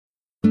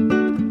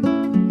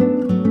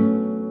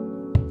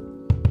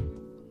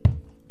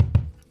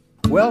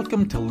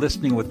Welcome to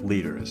Listening with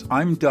Leaders.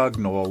 I'm Doug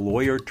Noll,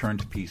 lawyer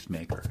turned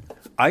peacemaker.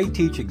 I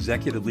teach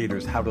executive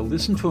leaders how to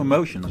listen to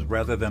emotions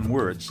rather than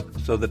words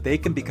so that they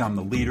can become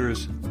the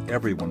leaders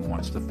everyone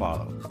wants to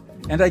follow.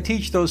 And I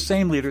teach those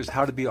same leaders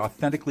how to be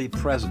authentically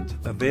present,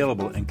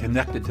 available, and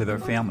connected to their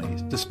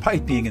families,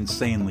 despite being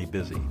insanely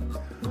busy.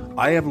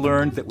 I have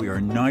learned that we are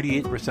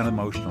 98%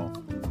 emotional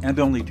and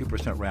only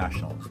 2%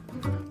 rational.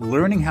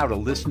 Learning how to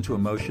listen to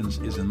emotions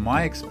is, in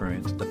my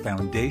experience, the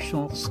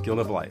foundational skill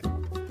of life.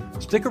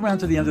 Stick around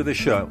to the end of the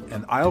show,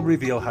 and I'll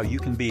reveal how you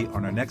can be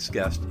on our next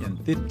guest in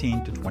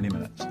 15 to 20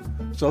 minutes.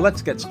 So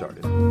let's get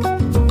started.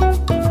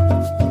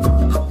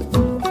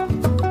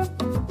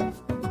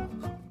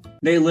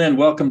 Nay Lynn,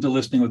 welcome to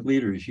Listening with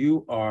Leaders.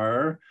 You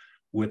are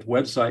with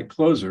Website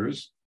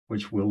Closers,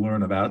 which we'll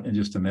learn about in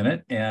just a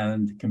minute,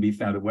 and can be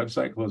found at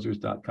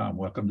websiteclosers.com.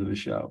 Welcome to the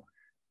show.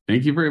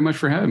 Thank you very much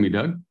for having me,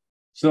 Doug.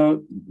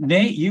 So,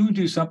 Nate, you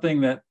do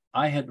something that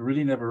I had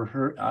really never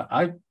heard.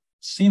 I've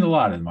seen a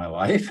lot in my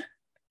life,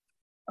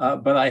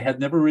 but I had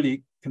never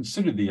really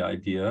considered the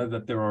idea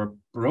that there are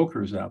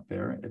brokers out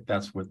there, if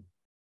that's what it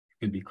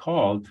could be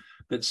called,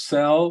 that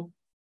sell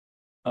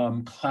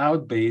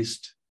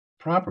cloud-based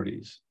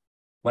properties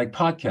like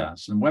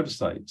podcasts and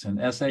websites and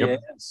SaaS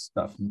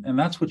stuff. And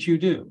that's what you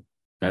do.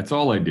 That's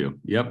all I do.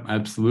 Yep,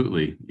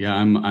 absolutely. Yeah,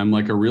 I'm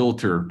like a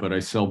realtor, but I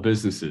sell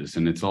businesses,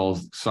 and it's all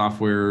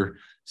software,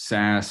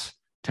 SaaS,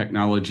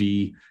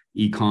 technology,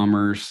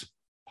 e-commerce,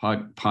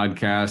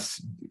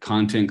 podcasts,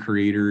 content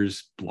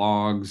creators,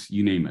 blogs,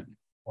 you name it.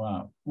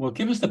 Wow. Well,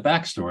 give us the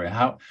backstory.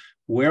 How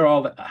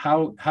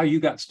you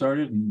got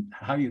started and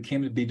how you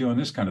came to be doing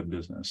this kind of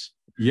business.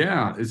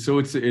 Yeah, so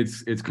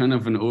it's kind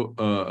of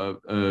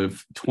a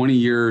 20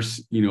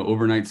 years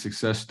overnight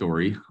success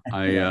story.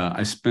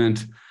 I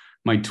spent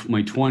my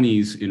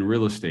 20s in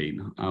real estate.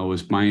 I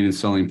was buying and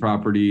selling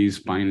properties,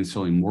 buying and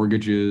selling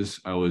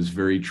mortgages. I was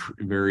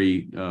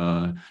very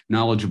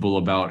knowledgeable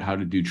about how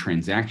to do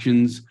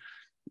transactions.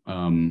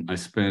 I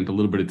spent a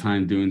little bit of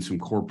time doing some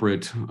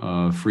corporate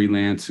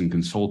freelance and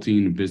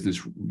consulting,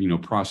 business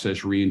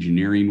process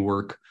re-engineering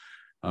work.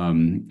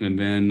 And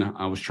then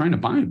I was trying to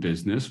buy a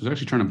business. I was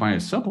actually trying to buy a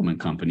supplement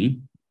company,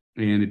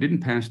 and it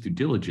didn't pass due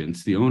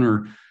diligence. The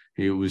owner,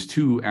 it was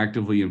too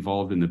actively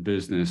involved in the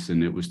business,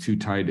 and it was too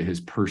tied to his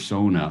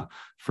persona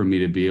for me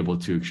to be able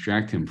to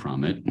extract him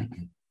from it.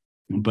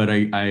 But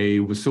I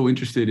was so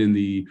interested in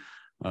the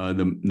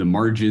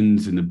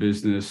margins in the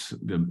business,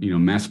 the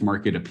mass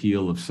market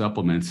appeal of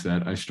supplements,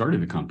 that I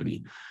started a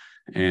company.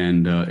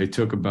 And it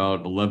took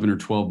about 11 or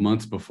 12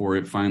 months before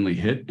it finally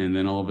hit. And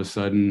then all of a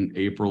sudden,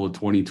 April of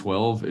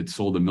 2012, it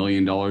sold $1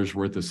 million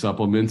worth of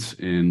supplements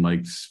in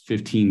like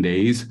 15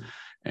 days.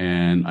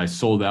 And I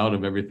sold out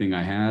of everything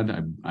I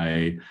had.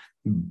 I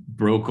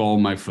broke all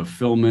my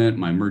fulfillment,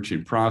 my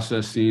merchant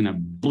processing. I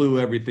blew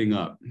everything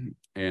up,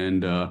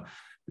 and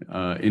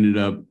ended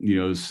up,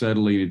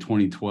 settling in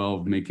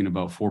 2012, making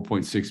about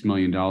 $4.6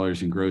 million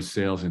in gross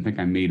sales. I think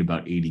I made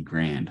about 80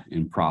 grand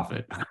in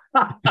profit.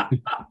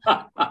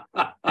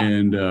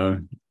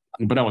 And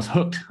but I was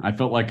hooked. I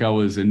felt like I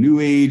was a new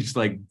age,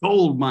 like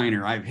gold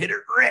miner. I've hit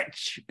it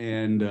rich.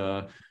 And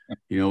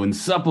in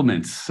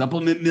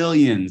supplement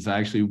millions.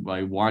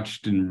 I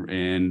watched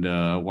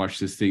and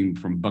watched this thing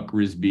from Buck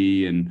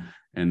Risby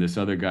and this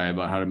other guy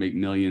about how to make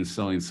millions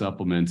selling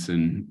supplements,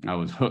 and I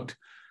was hooked.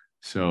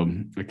 So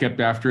I kept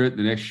after it.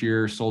 The next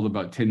year, sold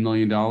about $10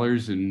 million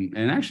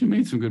and actually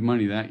made some good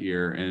money that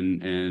year.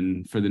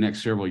 And for the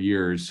next several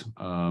years,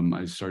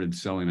 I started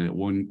selling. At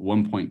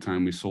one point in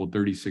time, we sold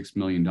 $36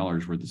 million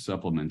worth of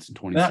supplements in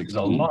 2016. That is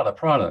a lot of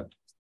product.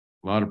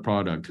 A lot of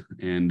product.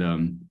 And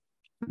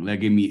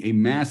that gave me a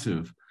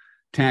massive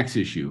tax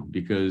issue,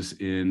 because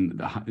in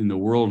the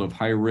world of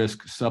high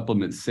risk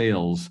supplement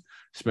sales,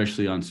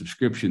 especially on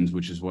subscriptions,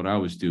 which is what I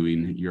was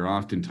doing, you're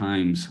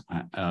oftentimes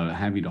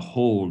having to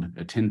hold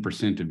a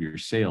 10% of your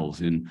sales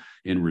in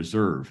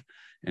reserve.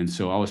 And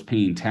so I was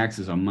paying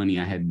taxes on money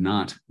I had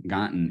not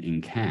gotten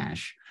in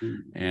cash,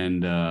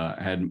 and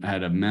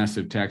had a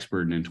massive tax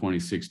burden in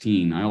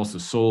 2016. I also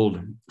sold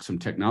some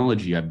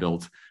technology I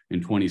built in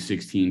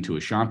 2016 to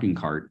a shopping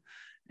cart.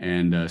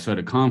 And so at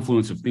a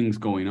confluence of things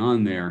going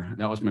on there,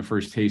 that was my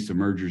first taste of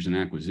mergers and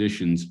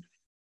acquisitions.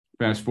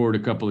 Fast forward a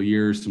couple of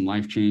years, some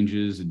life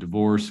changes, a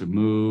divorce, a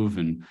move,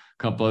 and a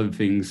couple other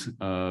things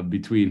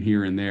between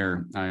here and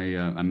there.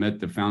 I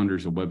met the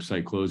founders of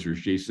Website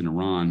Closers, Jason and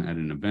Ron, at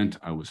an event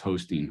I was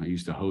hosting. I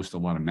used to host a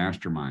lot of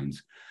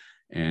masterminds,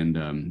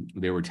 and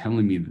they were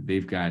telling me that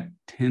they've got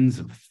tens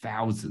of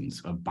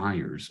thousands of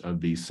buyers of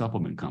these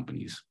supplement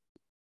companies.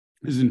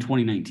 This is in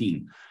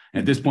 2019.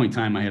 At this point in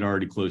time, I had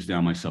already closed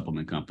down my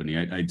supplement company.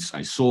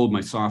 I sold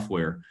my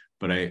software,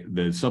 but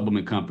the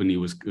supplement company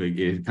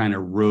it kind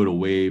of rode a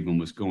wave and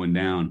was going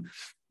down.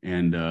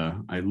 And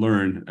I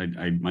learned,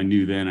 I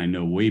knew then, I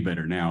know way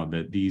better now,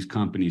 that these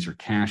companies are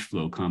cash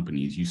flow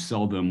companies. You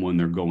sell them when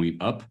they're going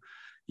up.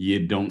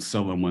 You don't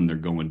sell them when they're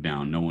going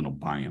down. No one will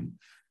buy them.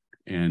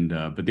 And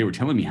but they were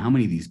telling me how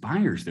many of these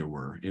buyers there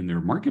were in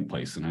their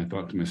marketplace. And I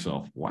thought to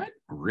myself, what?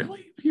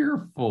 Really?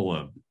 You're full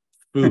of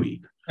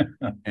phooey.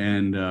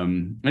 And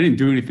I didn't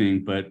do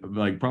anything, but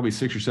like probably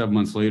 6 or 7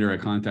 months later, I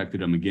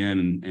contacted him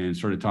again and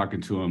started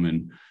talking to him.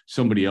 And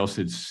somebody else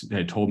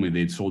had told me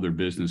they'd sold their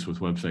business with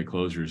Website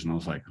Closers. And I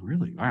was like,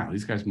 really? Wow,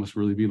 these guys must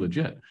really be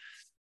legit.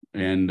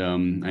 And I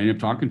ended up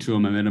talking to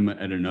him. I met him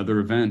at another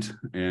event.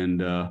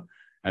 And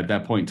at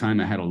that point in time,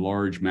 I had a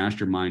large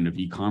mastermind of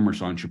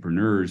e-commerce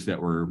entrepreneurs that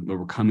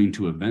were coming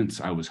to events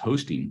I was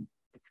hosting.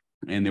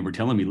 And they were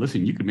telling me,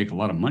 listen, you could make a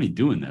lot of money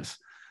doing this.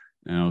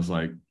 And I was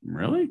like,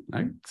 really?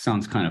 That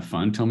sounds kind of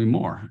fun. Tell me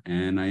more.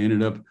 And I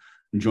ended up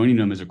joining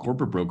them as a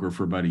corporate broker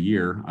for about a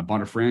year. I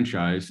bought a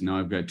franchise. Now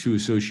I've got 2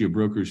 associate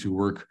brokers who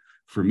work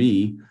for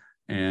me.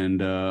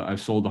 And I've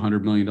sold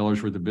 $100 million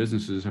worth of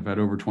businesses. I've had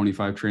over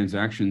 25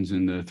 transactions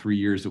in the 3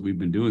 years that we've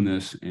been doing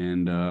this.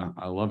 And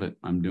I love it.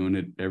 I'm doing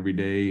it every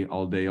day,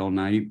 all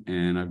night.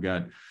 And I've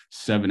got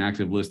 7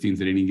 active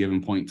listings at any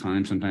given point in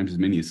time, sometimes as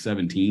many as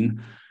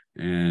 17.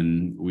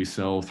 And we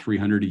sell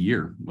 300 a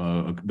year,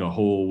 the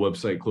whole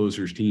Website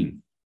Closers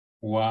team.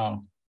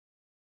 Wow.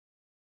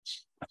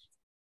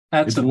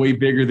 It's way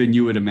bigger than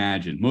you would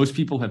imagine. Most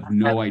people have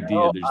no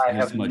idea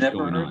there's this much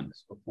going on.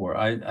 This before.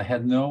 I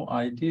had no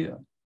idea.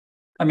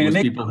 I mean,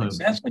 it makes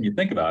sense when you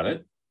think about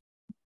it.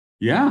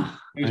 Yeah.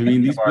 I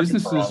mean, these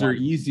businesses are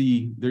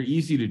easy. They're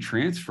easy to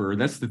transfer.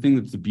 That's the thing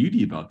that's the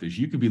beauty about this.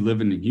 You could be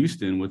living in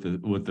Houston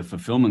with the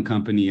fulfillment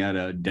company out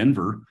of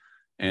Denver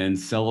and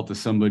sell it to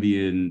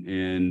somebody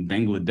in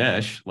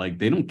Bangladesh. Like,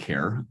 they don't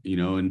care,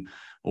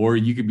 or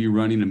you could be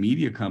running a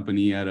media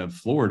company out of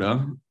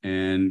Florida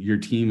and your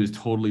team is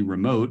totally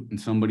remote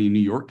and somebody in New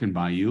York can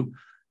buy you.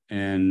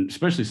 And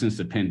especially since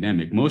the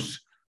pandemic,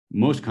 most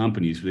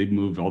companies, they've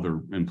moved all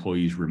their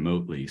employees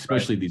remotely,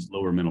 especially these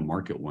lower middle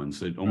market ones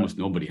that almost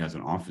nobody has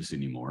an office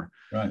anymore.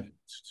 Right.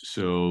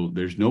 So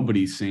there's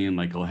nobody saying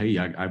like, oh, hey,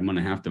 I'm going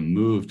to have to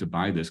move to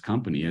buy this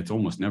company. It's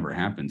almost never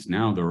happens.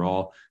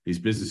 Now these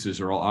businesses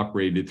are all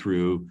operated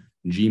through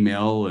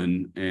Gmail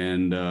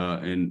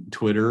and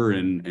Twitter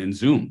and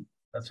Zoom.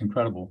 That's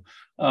incredible.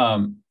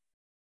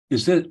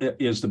 Is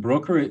the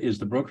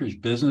broker's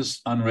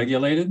business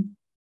unregulated?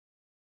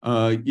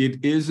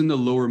 It is in the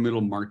lower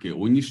middle market.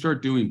 When you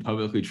start doing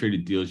publicly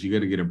traded deals, you got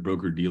to get a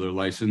broker dealer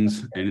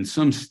license. And in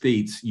some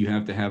states, you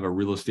have to have a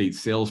real estate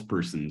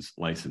salesperson's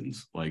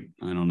license. Like,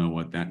 I don't know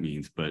what that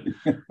means, but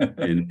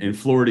in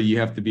Florida, you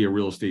have to be a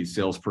real estate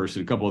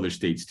salesperson, a couple other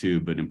states too.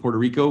 But in Puerto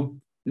Rico,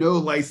 no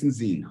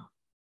licensing.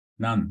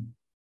 None.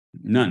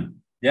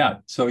 Yeah.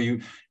 So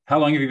how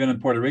long have you been in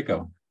Puerto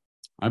Rico?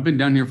 I've been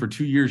down here for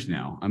 2 years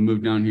now. I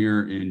moved down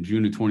here in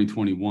June of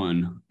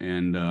 2021.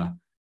 And,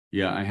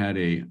 I had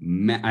a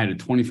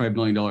 $25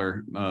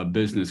 million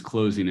business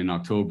closing in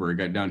October. I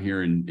got down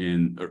here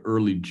in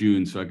early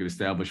June so I could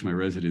establish my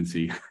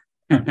residency.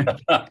 Thank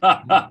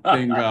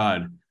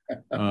God.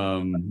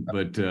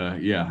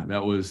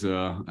 That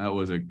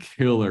was a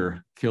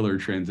killer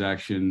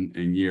transaction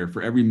and year.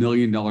 For every $1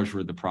 million worth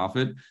of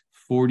profit,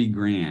 40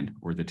 grand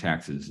worth of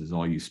taxes is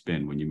all you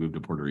spend when you move to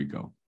Puerto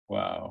Rico.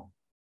 Wow.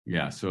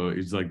 Yeah. So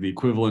it's like the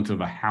equivalent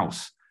of a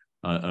house.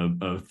 A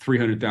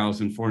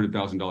 $300,000,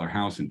 $400,000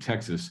 house in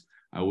Texas,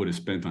 I would have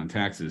spent on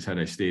taxes had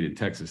I stayed in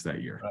Texas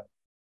that year. Right.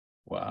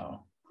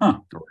 Wow. Huh.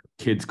 Or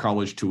kids'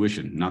 college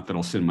tuition. Not that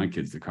I'll send my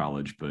kids to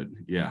college, but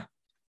yeah.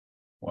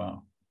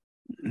 Wow.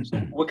 So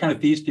what kind of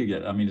fees do you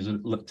get? I mean, is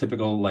it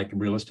typical like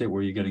real estate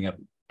where you're getting a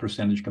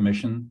percentage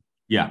commission?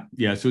 Yeah.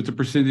 So it's a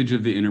percentage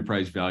of the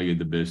enterprise value of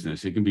the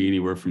business. It can be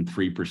anywhere from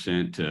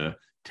 3% to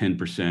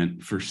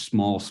 10%. For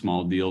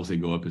small deals, they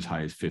go up as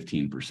high as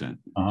 15%.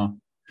 Uh-huh.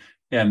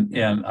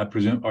 And I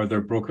presume, are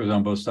there brokers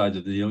on both sides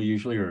of the deal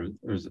usually, or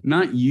is it?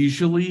 Not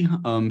usually.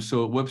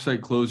 So at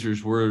Website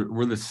Closers,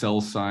 we're the sell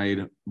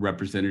side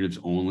representatives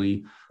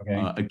only.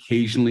 Okay.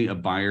 Occasionally, a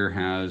buyer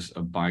has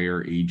a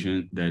buyer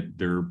agent that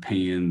they're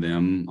paying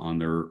them on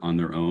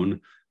their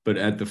own. But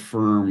at the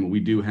firm, we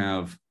do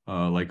have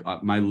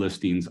my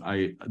listings.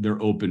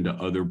 They're open to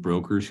other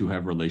brokers who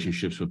have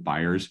relationships with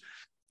buyers,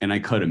 and I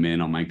cut them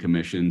in on my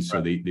commission,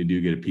 so they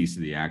do get a piece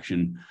of the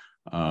action.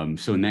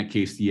 So in that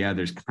case,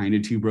 there's kind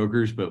of 2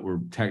 brokers, but we're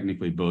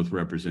technically both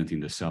representing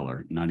the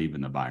seller, not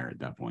even the buyer at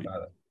that point.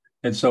 Got it.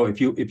 And so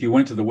if you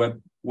went to the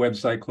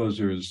Website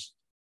Closers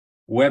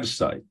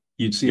website,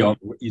 you'd see all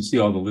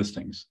the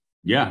listings.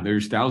 Yeah,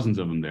 there's thousands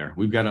of them there.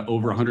 We've got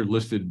over 100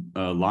 listed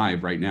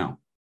live right now.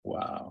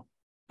 Wow,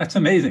 that's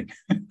amazing.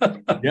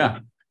 Yeah.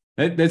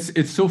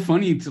 It's so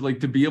funny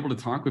to be able to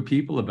talk with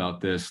people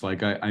about this.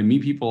 Like I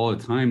meet people all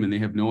the time and they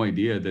have no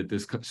idea that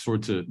this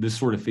sort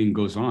of thing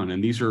goes on.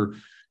 And these are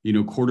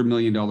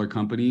 $250,000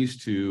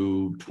 companies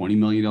to $20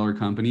 million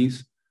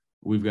companies.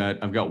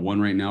 I've got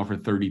one right now for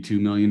 $32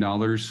 million.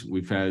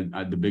 We've had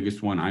the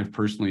biggest one I've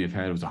personally have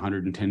had was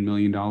 $110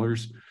 million.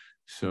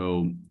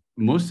 So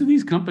most of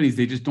these companies,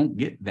 they just don't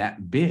get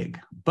that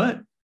big, but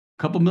a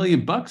couple $1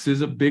 million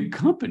is a big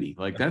company.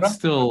 Like that's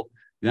still,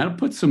 that'll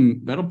put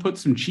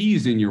some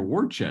cheese in your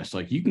war chest.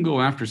 Like you can go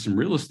after some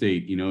real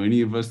estate,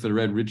 any of us that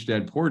read Rich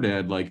Dad, Poor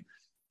Dad, like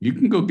you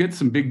can go get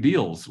some big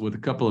deals with a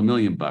couple of $1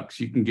 million.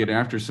 You can get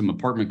after some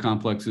apartment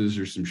complexes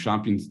or some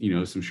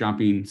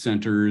shopping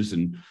centers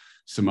and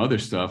some other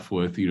stuff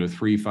with, $3,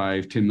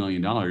 $5, $10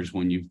 million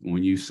when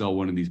you sell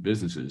one of these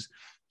businesses.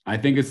 I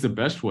think it's the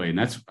best way. And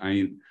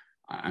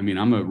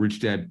I'm a rich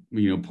dad,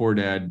 poor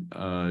dad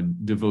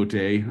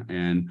devotee.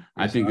 And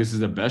I think this is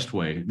the best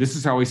way. This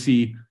is how I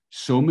see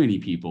so many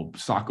people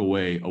sock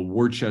away a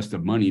war chest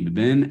of money, but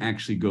then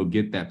actually go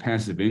get that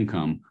passive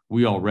income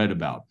we all read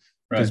about.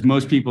 Because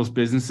most people's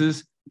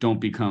businesses don't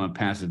become a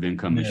passive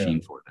income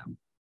machine for them.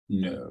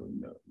 No.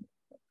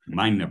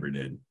 Mine never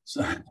did.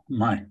 So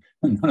none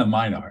of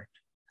mine are.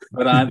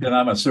 But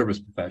I'm a service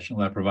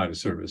professional. I provide a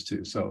service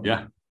too. So yeah,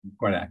 I'm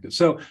quite active.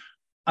 So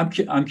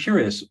I'm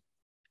curious,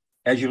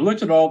 as you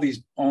looked at all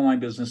these online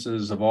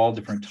businesses of all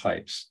different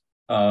types,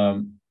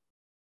 are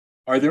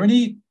there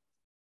any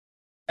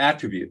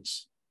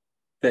attributes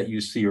that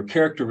you see or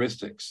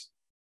characteristics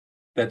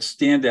that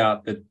stand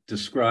out that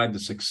describe the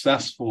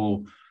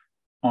successful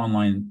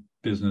online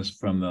business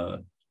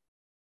from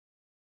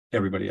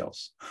everybody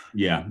else?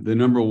 Yeah, the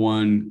number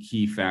one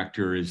key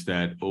factor is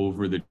that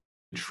over the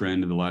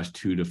trend of the last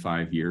 2 to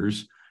 5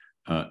 years,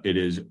 it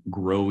is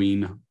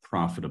growing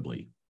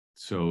profitably.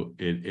 So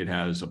it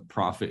has a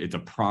profit. It's a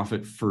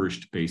profit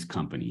first based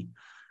company.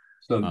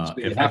 So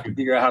you have to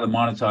figure out how to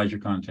monetize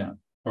your content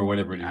or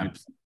whatever it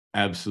is.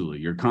 Absolutely.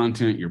 Your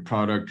content, your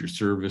product, your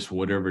service,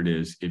 whatever it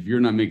is, if you're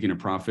not making a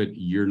profit,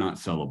 you're not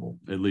sellable,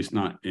 at least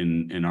not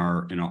on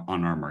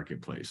our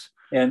marketplace.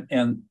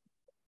 And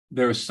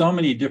there are so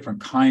many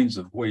different kinds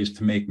of ways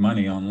to make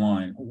money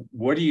online.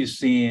 What are you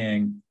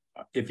seeing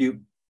if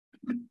you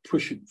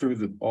push it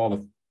through all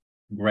the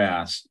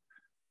grass?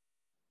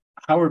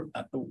 What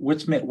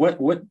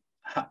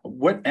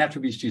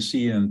attributes do you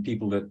see in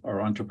people that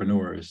are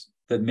entrepreneurs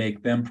that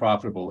make them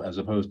profitable as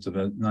opposed to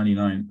the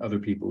 99 other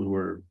people who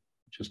are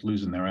just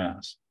losing their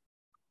ass?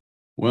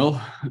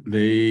 Well,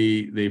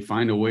 they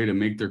find a way to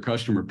make their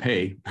customer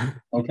pay.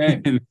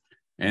 Okay.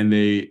 and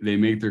they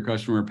make their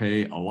customer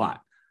pay a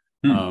lot.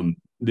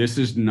 This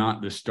is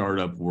not the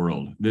startup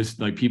world.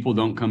 People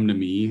don't come to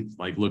me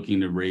looking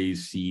to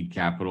raise seed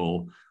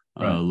capital,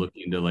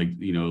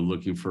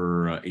 looking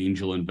for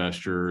angel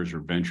investors or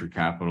venture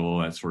capital,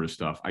 that sort of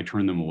stuff. I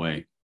turn them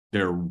away.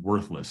 They're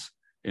worthless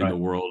in the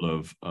world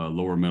of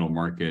lower middle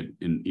market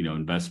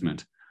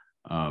investment.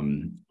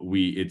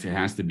 It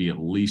has to be at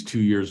least 2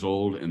 years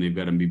old, and they've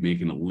got to be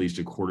making at least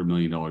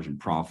 $250,000 in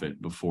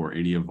profit before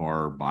any of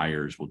our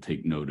buyers will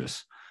take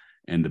notice.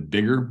 And the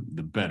bigger,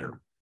 the better.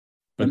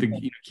 But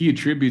the key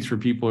attributes for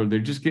people are they're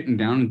just getting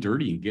down and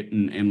dirty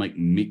and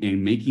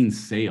making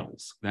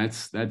sales.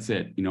 That's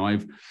it.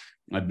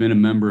 I've been a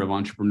member of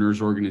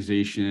Entrepreneurs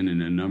Organization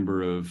and a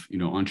number of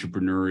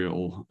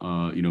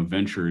entrepreneurial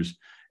ventures,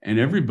 and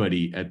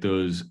everybody at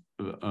those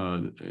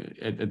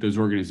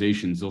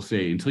organizations, they'll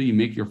say, until you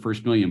make your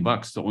first $1 million,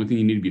 the only thing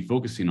you need to be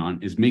focusing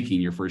on is making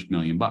your first $1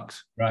 million.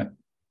 Right.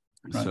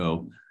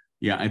 So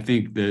yeah, I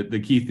think the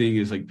key thing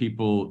is I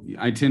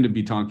tend to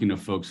be talking to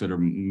folks that are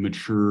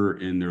mature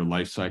in their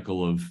life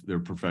cycle of their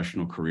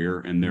professional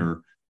career. And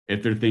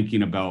if they're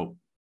thinking about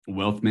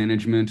wealth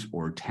management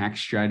or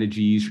tax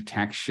strategies or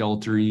tax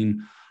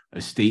sheltering,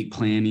 estate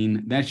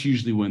planning, that's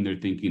usually when they're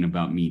thinking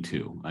about me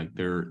too.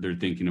 They're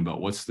thinking about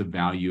what's the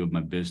value of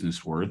my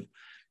business worth.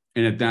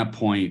 And at that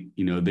point,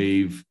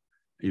 they've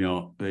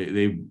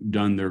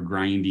done their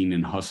grinding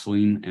and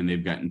hustling, and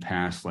they've gotten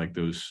past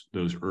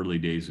those early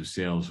days of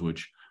sales,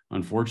 which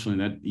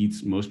unfortunately that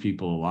eats most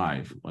people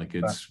alive.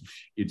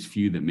 It's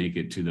few that make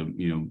it to the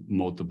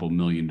multiple $1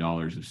 million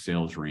of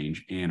sales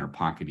range and are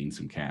pocketing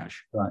some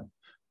cash. Right.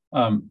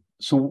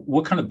 So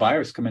what kind of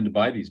buyers come in to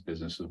buy these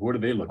businesses? What are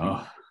they looking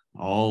at?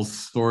 All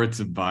sorts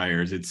of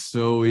buyers. It's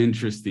so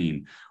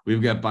interesting.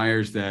 We've got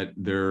buyers that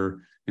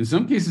in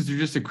some cases, they're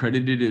just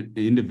accredited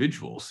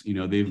individuals.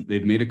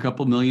 They've made a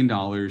couple $1 million.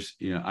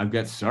 I've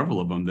got several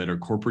of them that are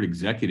corporate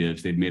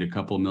executives. They've made a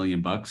couple $1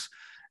 million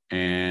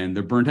and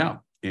they're burnt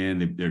out.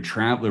 And they're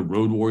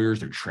road warriors.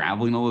 They're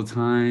traveling all the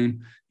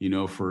time,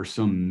 for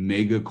some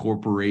mega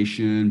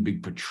corporation,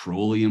 big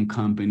petroleum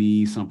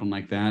company, something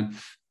like that.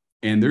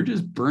 And they're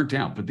just burnt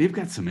out, but they've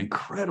got some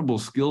incredible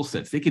skill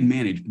sets. They can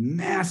manage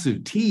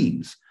massive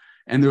teams,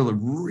 and they're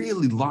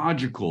really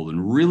logical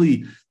and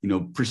really,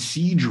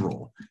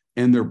 procedural.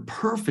 And they're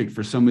perfect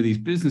for some of these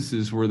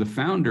businesses where the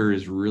founder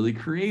is really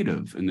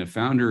creative and the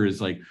founder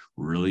is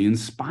really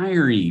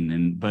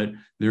inspiring, but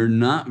they're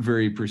not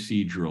very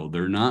procedural.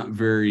 They're not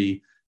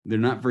very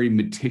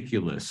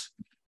meticulous.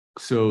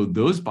 So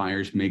those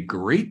buyers make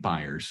great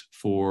buyers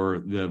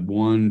for the $1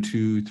 million,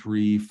 $2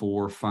 million,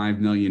 $3 million, $4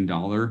 million, $5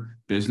 million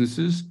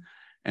businesses.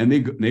 And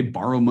they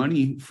borrow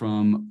money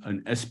from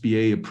an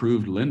SBA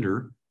approved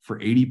lender for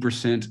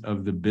 80%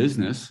 of the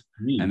business.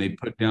 And they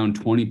put down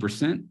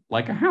 20%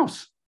 like a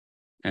house.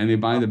 And they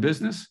buy the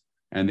business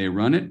and they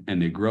run it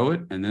and they grow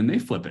it and then they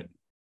flip it.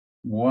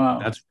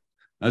 Wow.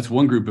 That's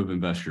one group of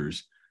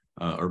investors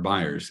or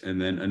buyers.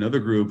 And then another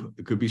group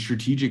could be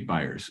strategic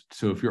buyers.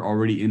 So if you're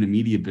already in a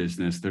media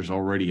business, there's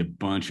already a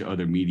bunch of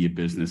other media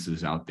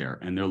businesses out there,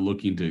 and they're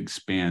looking to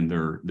expand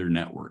their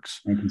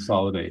networks and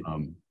consolidate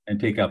and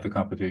take out the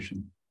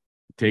competition.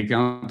 take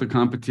out the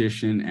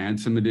competition, add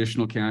some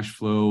additional cash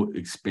flow,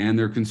 expand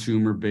their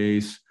consumer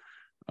base.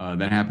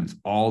 That happens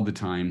all the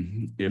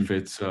time. If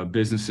it's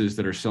businesses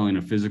that are selling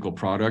a physical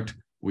product,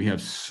 we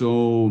have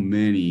so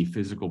many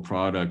physical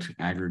product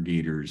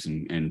aggregators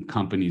and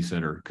companies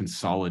that are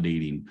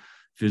consolidating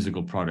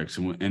physical products.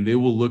 And they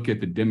will look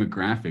at the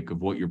demographic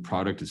of what your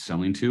product is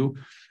selling to.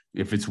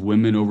 If it's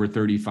women over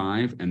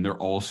 35 and they're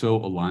also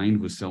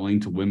aligned with selling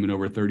to women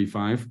over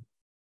 35,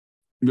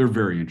 they're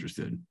very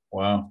interested.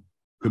 Wow.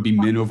 Could be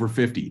men over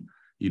 50.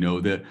 You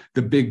know, the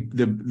big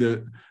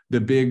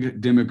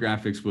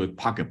demographics with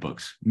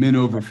pocketbooks, men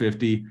over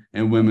 50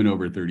 and women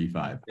over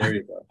 35. There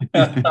you go.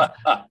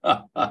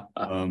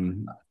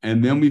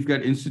 And then we've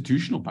got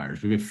institutional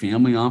buyers. We have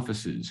family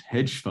offices,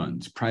 hedge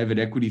funds, private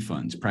equity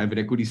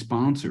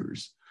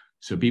sponsors.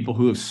 So people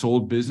who have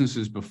sold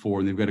businesses before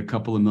and they've got a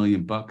couple of $1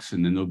 million,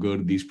 and then they'll go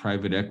to these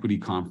private equity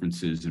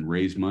conferences and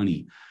raise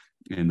money,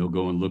 and they'll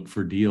go and look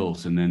for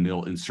deals, and then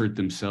they'll insert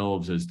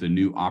themselves as the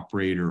new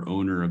operator,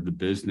 owner of the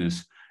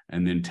business,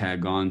 and then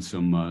tag on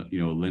some,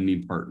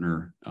 lending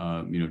partner,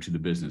 to the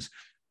business.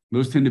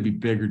 Those tend to be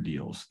bigger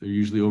deals. They're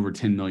usually over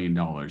 $10 million.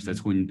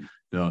 That's when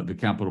the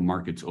capital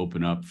markets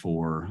open up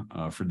for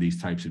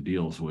these types of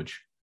deals, which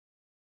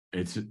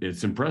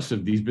it's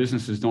impressive. These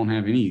businesses don't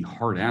have any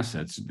hard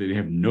assets. They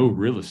have no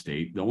real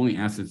estate. The only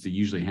assets they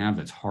usually have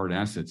that's hard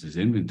assets is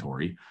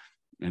inventory,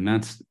 and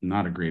that's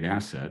not a great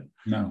asset.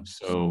 No.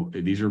 So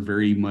these are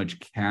very much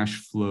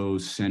cash flow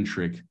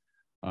centric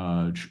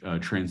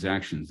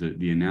transactions.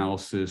 The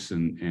analysis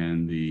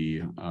and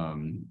the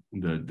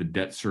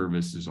debt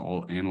service is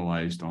all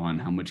analyzed on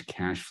how much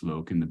cash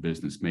flow can the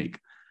business make,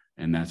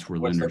 and that's where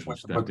lenders will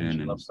step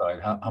in. And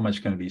upside, how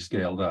much can it be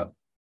scaled up?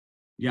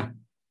 Yeah.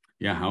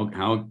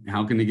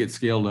 How can they get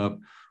scaled up?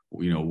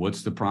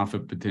 What's the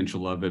profit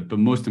potential of it? But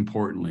most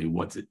importantly,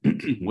 what's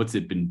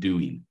it been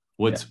doing?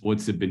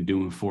 What's it been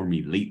doing for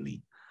me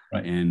lately?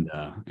 Right. And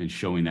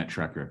showing that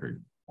track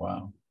record.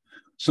 Wow.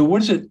 So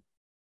what is it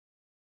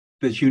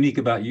that's unique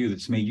about you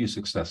that's made you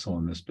successful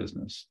in this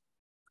business?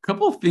 A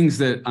couple of things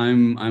that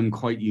I'm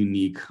quite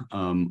unique.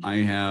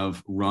 I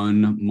have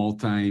run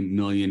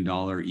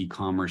multi-million-dollar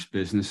e-commerce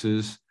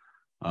businesses.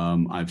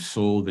 I've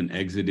sold and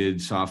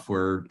exited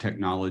software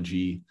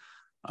technology.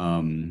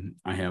 I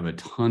have a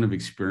ton of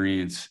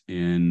experience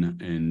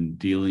in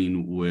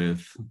dealing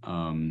with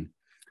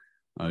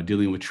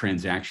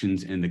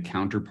transactions and the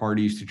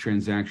counterparties to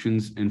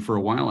transactions. And for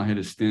a while, I had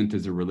a stint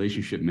as a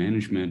relationship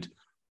management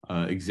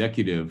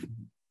executive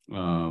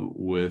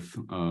with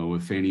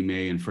Fannie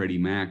Mae and Freddie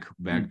Mac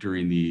back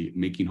during the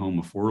Making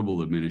Home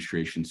Affordable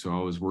administration. So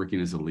I was working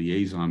as a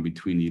liaison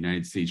between the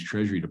United States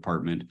Treasury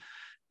Department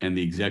and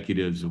the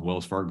executives of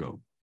Wells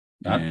Fargo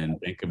and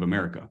Bank of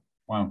America.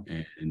 Wow.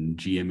 And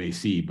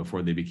GMAC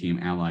before they became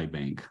Ally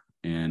Bank.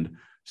 And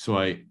so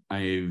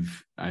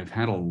I've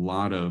had a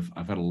lot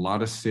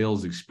of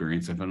sales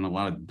experience. I've done a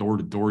lot of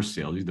door-to-door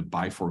sales, either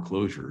buy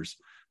foreclosures.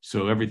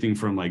 So everything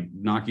from like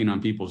knocking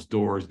on people's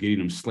doors, getting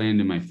them slammed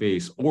in my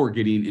face, or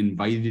getting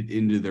invited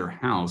into their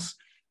house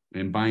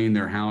and buying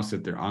their house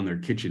on their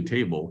kitchen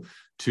table,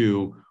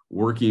 to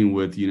working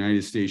with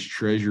United States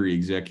Treasury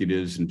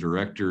executives and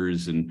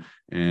directors and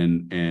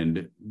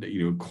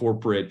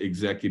corporate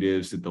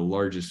executives at the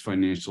largest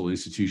financial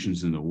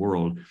institutions in the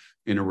world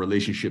in a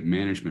relationship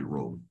management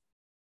role.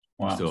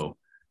 Wow. So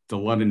it's a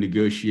lot of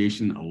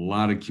negotiation, a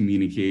lot of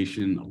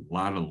communication, a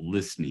lot of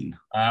listening.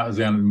 That was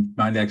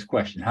my next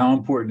question. How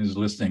important is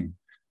listening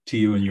to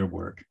you and your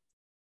work?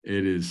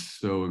 It is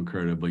so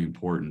incredibly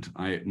important.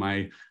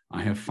 I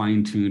have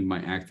fine-tuned my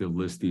active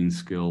listening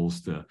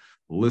skills to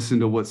listen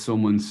to what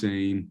someone's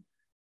saying,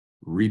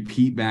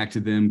 repeat back to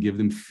them, give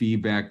them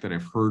feedback that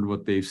I've heard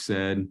what they've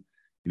said,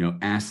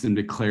 ask them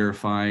to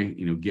clarify,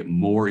 get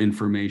more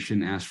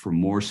information, ask for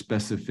more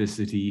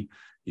specificity,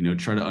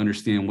 try to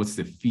understand what's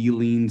the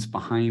feelings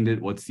behind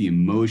it, what's the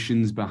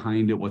emotions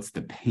behind it, what's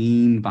the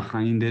pain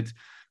behind it,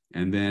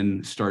 and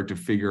then start to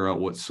figure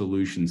out what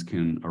solutions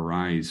can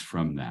arise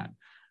from that.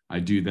 I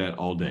do that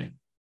all day.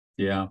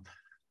 Yeah.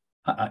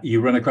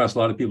 You run across a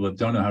lot of people that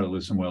don't know how to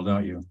listen well,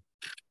 don't you?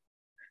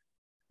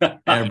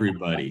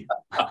 Everybody.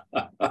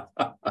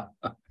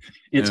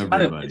 It's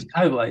kind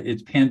of like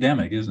it's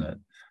pandemic, isn't it?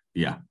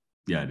 Yeah,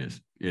 it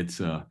is.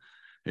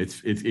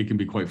 It can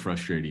be quite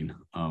frustrating.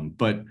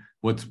 But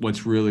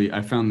what's really,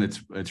 I found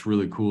that's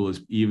really cool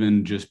is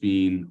even just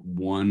being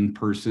one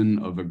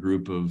person of a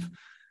group of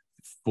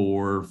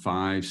 4,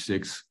 5,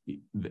 6,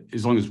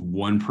 as long as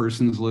one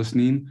person's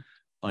listening,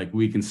 like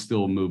we can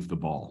still move the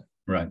ball.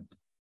 Right.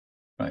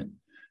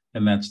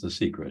 And that's the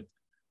secret.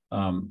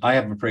 I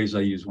have a phrase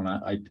I use when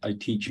I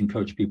teach and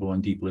coach people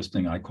on deep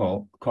listening. I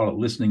call it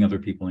listening other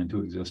people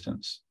into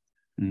existence.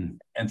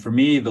 And for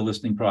me, the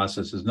listening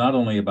process is not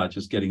only about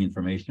just getting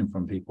information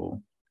from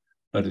people,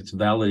 but it's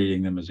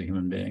validating them as a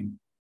human being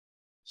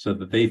so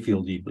that they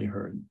feel deeply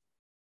heard.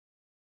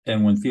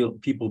 And when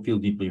people feel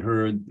deeply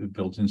heard, it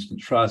builds instant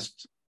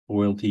trust,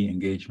 loyalty,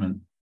 engagement,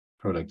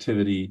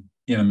 productivity,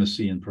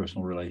 intimacy, and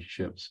personal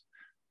relationships.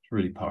 It's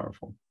really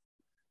powerful.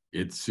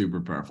 It's super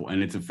powerful,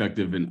 and it's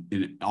effective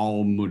in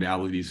all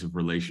modalities of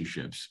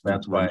relationships.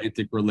 That's right.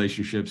 Romantic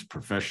relationships,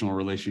 professional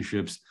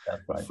relationships,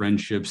 That's right.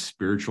 Friendships,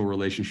 spiritual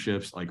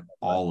relationships, like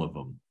all of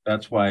them.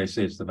 That's why I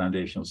say it's the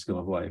foundational skill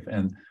of life.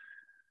 And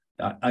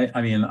I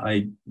mean,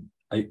 I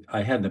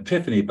had an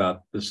epiphany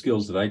about the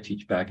skills that I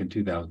teach back in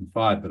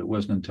 2005, but it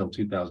wasn't until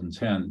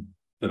 2010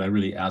 that I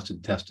really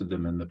acid tested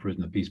them in the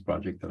Prison of Peace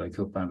project that I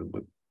co-founded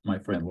with my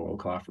friend Laurel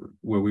Coffer,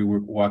 where we were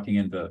walking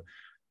into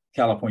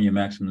California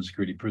maximum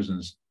security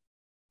prisons,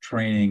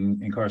 training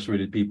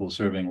incarcerated people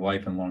serving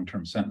life and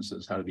long-term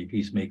sentences, how to be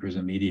peacemakers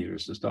and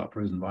mediators to stop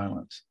prison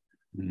violence.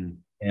 Mm-hmm.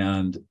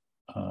 And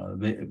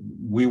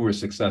we were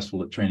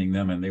successful at training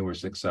them, and they were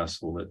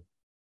successful at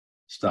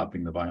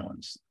stopping the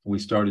violence. We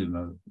started in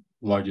the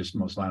largest,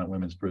 most violent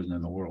women's prison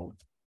in the world.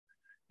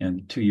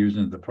 And 2 years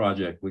into the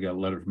project, we got a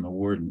letter from the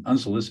warden,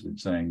 unsolicited,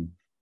 saying,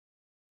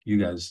 "You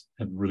guys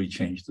have really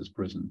changed this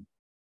prison."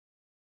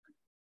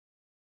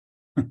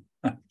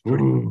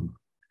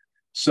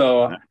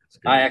 So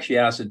I actually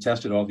acid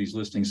tested all these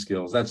listening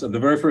skills. That's the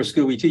very first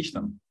skill we teach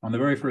them on the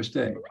very first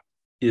day,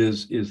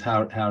 is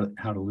how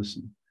to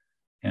listen,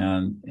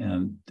 and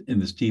in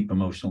this deep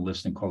emotional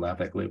listening called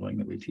affect labeling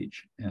that we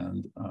teach,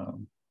 and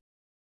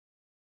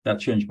that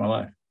changed my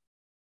life.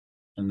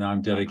 And now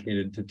I'm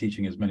dedicated to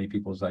teaching as many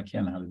people as I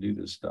can how to do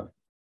this stuff.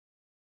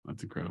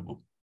 That's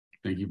incredible.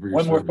 Thank you for your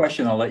One more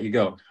question, I'll let you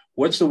go.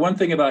 What's the one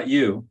thing about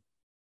you,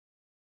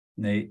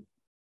 Nate,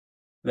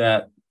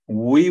 that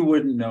we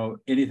wouldn't know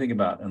anything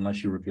about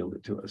unless you revealed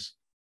it to us?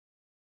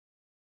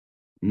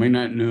 You may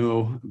not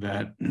know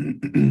that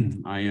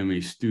I am a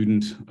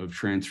student of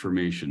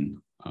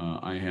transformation.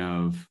 I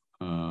have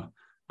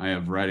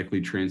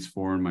radically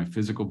transformed my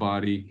physical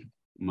body,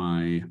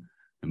 my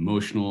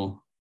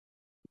emotional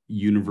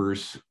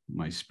universe,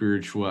 my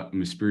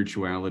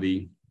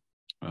spirituality.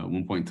 At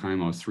one point in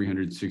time, I was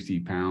 360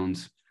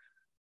 pounds.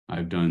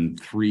 I've done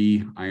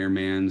 3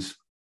 Ironmans.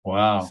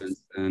 Wow.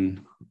 Since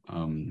then, at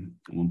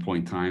one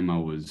point in time, I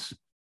was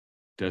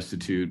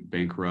destitute,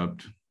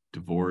 bankrupt,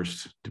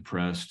 divorced,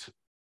 depressed,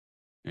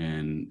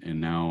 and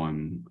now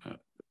I'm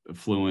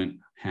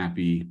affluent,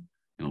 happy,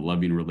 in a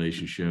loving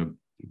relationship,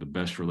 the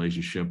best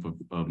relationship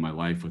of my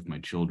life with my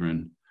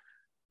children,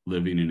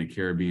 living in a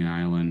Caribbean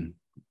island,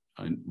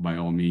 by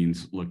all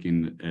means,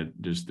 looking at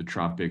just the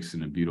tropics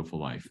and a beautiful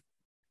life.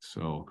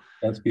 So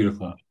that's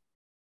beautiful.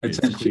 It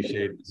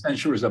sends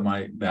shivers up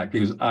my back,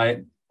 because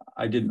I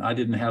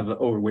didn't have the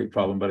overweight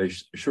problem, but I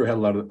sure had a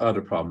lot of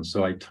other problems.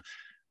 So I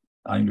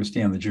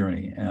understand the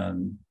journey,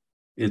 and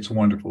it's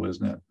wonderful,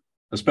 isn't it?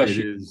 Especially,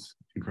 it is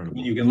incredible.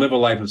 You can live a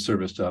life of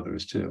service to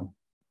others too.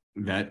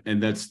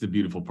 That's the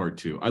beautiful part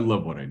too. I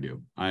love what I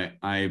do.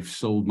 I've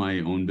sold my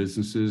own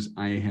businesses.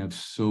 I have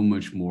so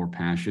much more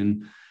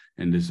passion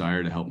and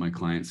desire to help my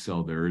clients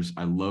sell theirs.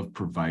 I love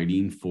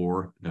providing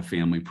for the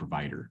family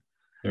provider.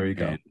 There you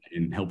go.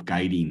 And help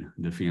guiding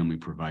the family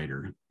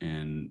provider.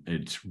 And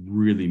it's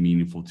really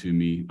meaningful to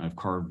me. I've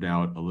carved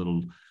out a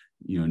little,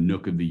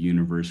 nook of the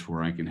universe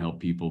where I can help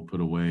people put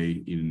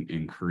away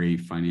and create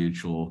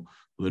financial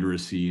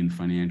literacy and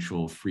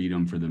financial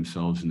freedom for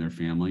themselves and their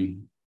family.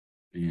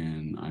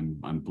 And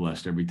I'm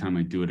blessed. Every time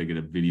I do it, I get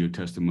a video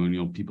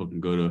testimonial. People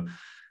can go to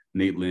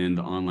Nate Lynn,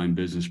 the online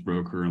business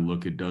broker, and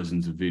look at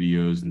dozens of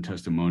videos and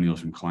testimonials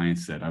from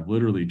clients that I've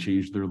literally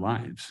changed their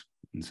lives.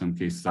 In some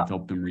cases, I've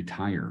helped them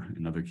retire.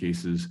 In other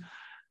cases,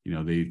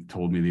 they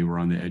told me they were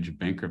on the edge of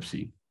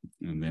bankruptcy.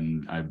 And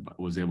then I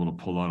was able to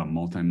pull out a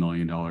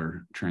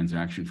multi-million-dollar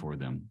transaction for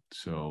them.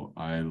 So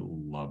I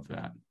love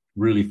that.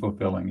 Really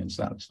fulfilling and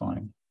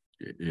satisfying.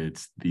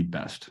 It's the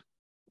best.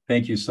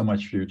 Thank you so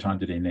much for your time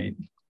today, Nate.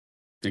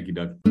 Thank you,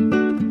 Doug.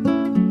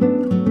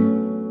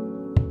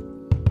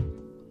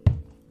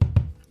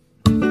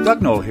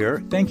 Doug Noll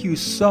here. Thank you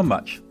so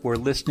much for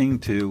listening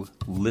to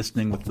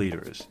Listening with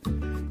Leaders.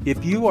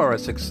 If you are a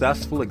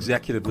successful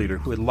executive leader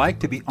who would like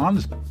to be on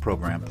this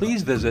program,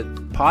 please visit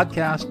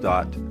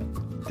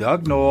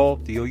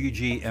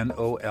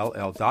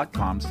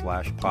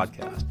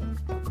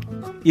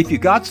podcast.dougnoll.com/podcast. If you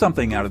got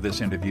something out of this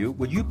interview,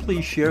 would you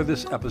please share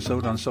this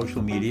episode on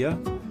social media?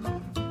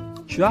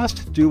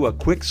 Just do a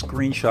quick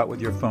screenshot with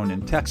your phone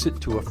and text it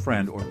to a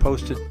friend or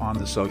post it on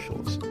the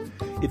socials.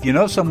 If you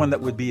know someone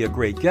that would be a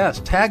great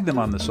guest, tag them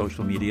on the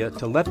social media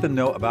to let them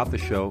know about the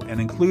show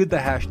and include the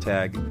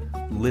hashtag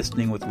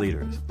Listening with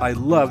Leaders. I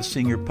love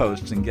seeing your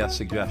posts and guest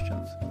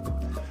suggestions.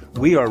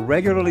 We are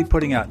regularly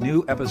putting out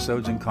new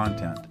episodes and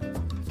content.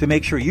 To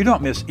make sure you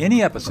don't miss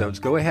any episodes,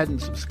 go ahead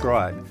and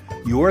subscribe.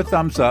 Your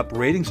thumbs up,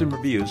 ratings, and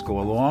reviews go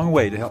a long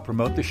way to help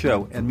promote the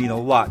show and mean a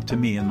lot to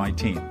me and my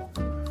team.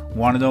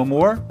 Want to know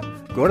more?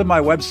 Go to my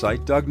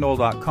website,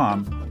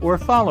 dougnoll.com, or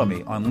follow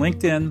me on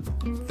LinkedIn,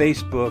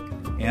 Facebook,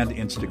 and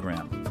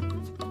Instagram.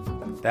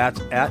 That's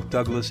at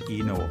Douglas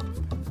E. Noll.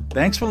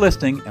 Thanks for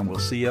listening, and we'll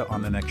see you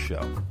on the next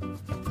show.